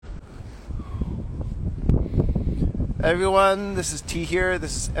Everyone, this is T here.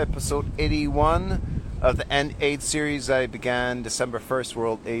 This is episode 81 of the End AIDS series I began December 1st,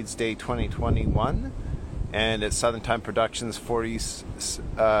 World AIDS Day 2021. And it's Southern Time Productions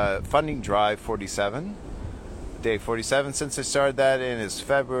funding drive 47. Day 47 since I started that, and it's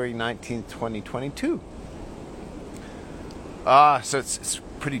February 19th, 2022. So it's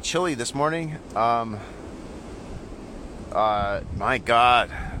pretty chilly this morning. My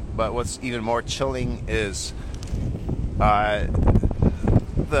God. But what's even more chilling is the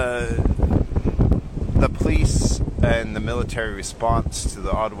police and the military response to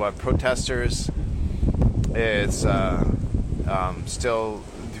the Ottawa protesters is still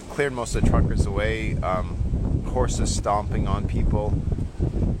cleared most of the truckers away. Horses stomping on people.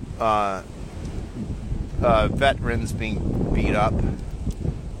 Veterans being beat up.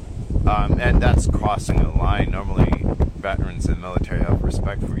 And that's crossing the line. Normally, veterans and military have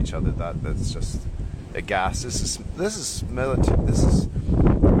respect for each other. That's just a gas. This is military. This is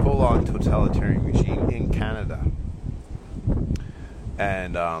full-on totalitarian regime in Canada,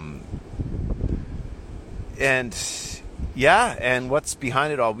 and what's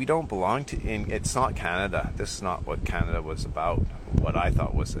behind it all? We don't belong to. It's not Canada. This is not what Canada was about. What I thought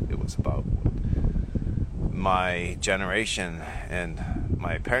it was about. My generation and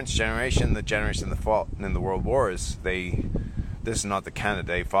my parents' generation, the generation that fought in the World Wars, this is not the Canada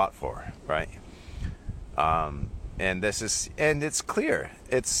they fought for, right? And it's clear.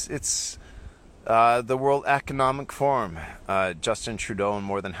 It's the World Economic Forum. Justin Trudeau and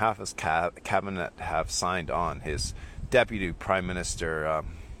more than half his cabinet have signed on. His deputy prime minister,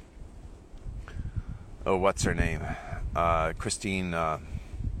 what's her name? Christine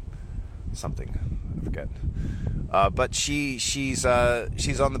something. I forget. But she's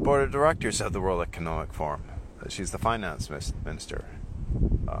on the board of directors of the World Economic Forum. She's the finance minister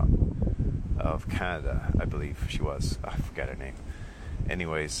of Canada, I believe she was. I forget her name.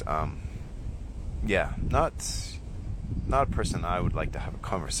 Anyways, not a person I would like to have a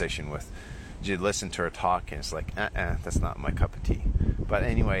conversation with. You listen to her talk and it's like, that's not my cup of tea. But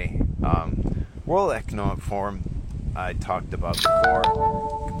anyway, World Economic Forum I talked about before.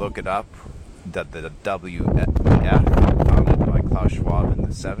 You can look it up. The WEF, founded by Klaus Schwab in the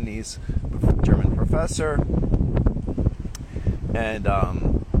 70s, German professor, and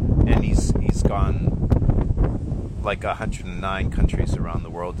he's gone like 109 countries around the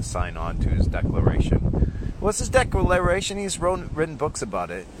world to sign on to his declaration. What's his declaration? He's written books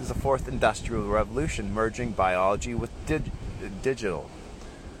about it. It's the fourth industrial revolution, merging biology with digital,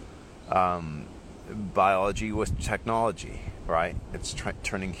 biology with technology. Right, it's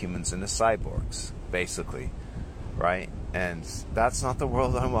turning humans into cyborgs, basically, right? And that's not the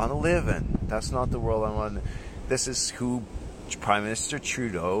world I want to live in. That's not the world I want. This is who Prime Minister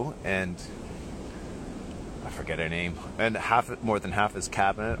Trudeau and I forget her name, and more than half his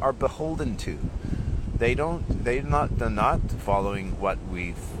cabinet are beholden to. They're not following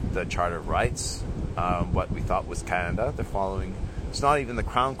the Charter of Rights, what we thought was Canada. They're following. It's not even the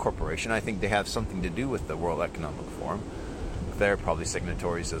Crown Corporation. I think they have something to do with the World Economic Forum. They're probably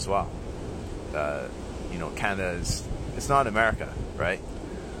signatories as well. Canada it's not America, right?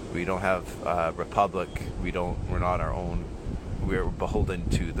 We don't have a republic. We're not our own. We're beholden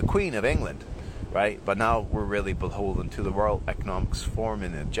to the Queen of England, right? But now we're really beholden to the World Economic Forum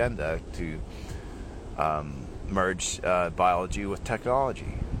and agenda to merge biology with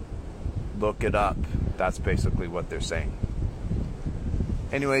technology. Look it up. That's basically what they're saying.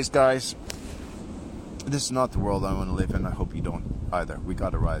 Anyways, guys. This is not the world I want to live in. I hope you don't either. We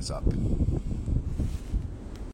got to rise up.